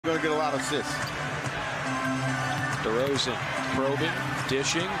to get a lot of assists. DeRozan probing,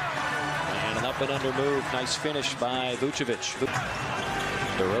 dishing, and an up and under move. Nice finish by Vucevic.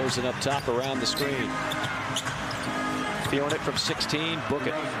 DeRozan up top around the screen. Feeling it from 16, book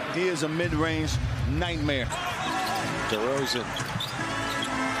it. He is a mid-range nightmare. DeRozan.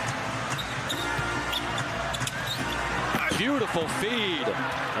 Beautiful feed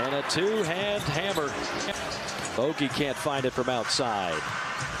and a two-hand hammer. Bogey can't find it from outside.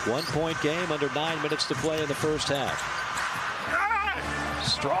 1-point game, under 9 minutes to play in the first half.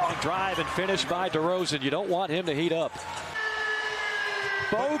 Strong drive and finish by DeRozan. You don't want him to heat up.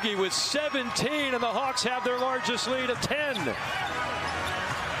 Bogey with 17, and the Hawks have their largest lead of 10.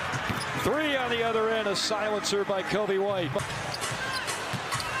 3 on the other end, a silencer by Kobe White.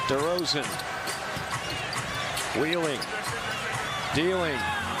 DeRozan wheeling, dealing,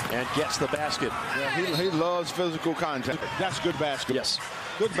 and gets the basket. Yeah, he loves physical contact. That's good basketball. Yes.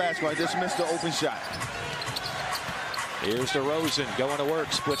 Good basketball. Just missed the open shot. Here's DeRozan going to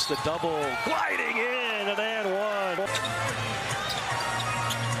work, splits the double, gliding in, and one.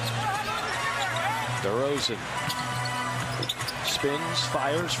 DeRozan spins,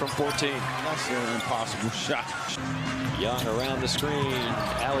 fires from 14. That's an impossible shot. Young around the screen.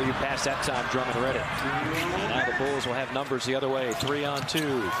 Alley-oop pass that time. Drummond read it. And now the Bulls will have numbers the other way.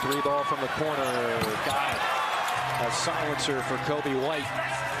 3-on-2. 3-ball from the corner. Got it. A silencer for Kobe White.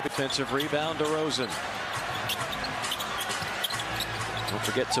 Defensive rebound, DeRozan. Don't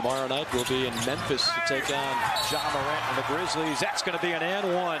forget, tomorrow night we'll be in Memphis to take on Ja Morant and the Grizzlies. That's going to be an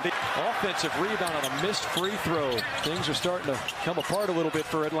and one. Offensive rebound on a missed free throw. Things are starting to come apart a little bit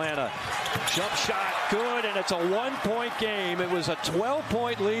for Atlanta. Jump shot, good, and it's a 1-point game. It was a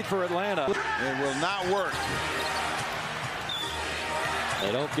 12-point lead for Atlanta. It will not work.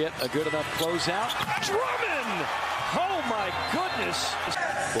 They don't get a good enough closeout. Drummond! Oh my goodness!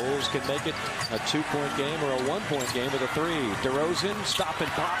 Bulls can make it a 2-point game or a 1-point game with a 3. DeRozan, stop and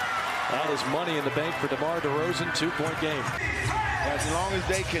pop. That is money in the bank for DeMar DeRozan, 2-point game. As long as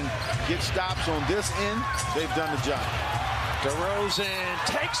they can get stops on this end, they've done the job. DeRozan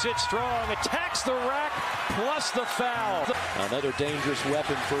takes it strong, attacks the rack, plus the foul. Another dangerous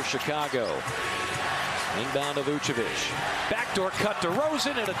weapon for Chicago. Inbound to Vucevic. Backdoor cut,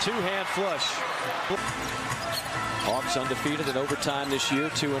 DeRozan, and a two-hand flush. Hawks undefeated in overtime this year,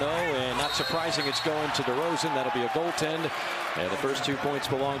 2-0, and not surprising it's going to DeRozan. That'll be a goaltend, and the first 2 points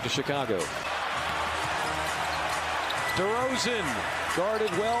belong to Chicago. DeRozan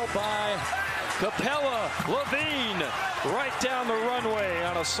guarded well by Capella. Levine right down the runway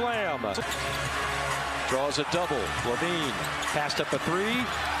on a slam. Draws a double. Levine passed up a 3,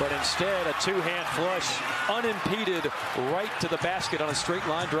 but instead a two-hand flush, unimpeded, right to the basket on a straight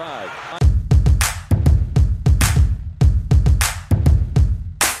line drive.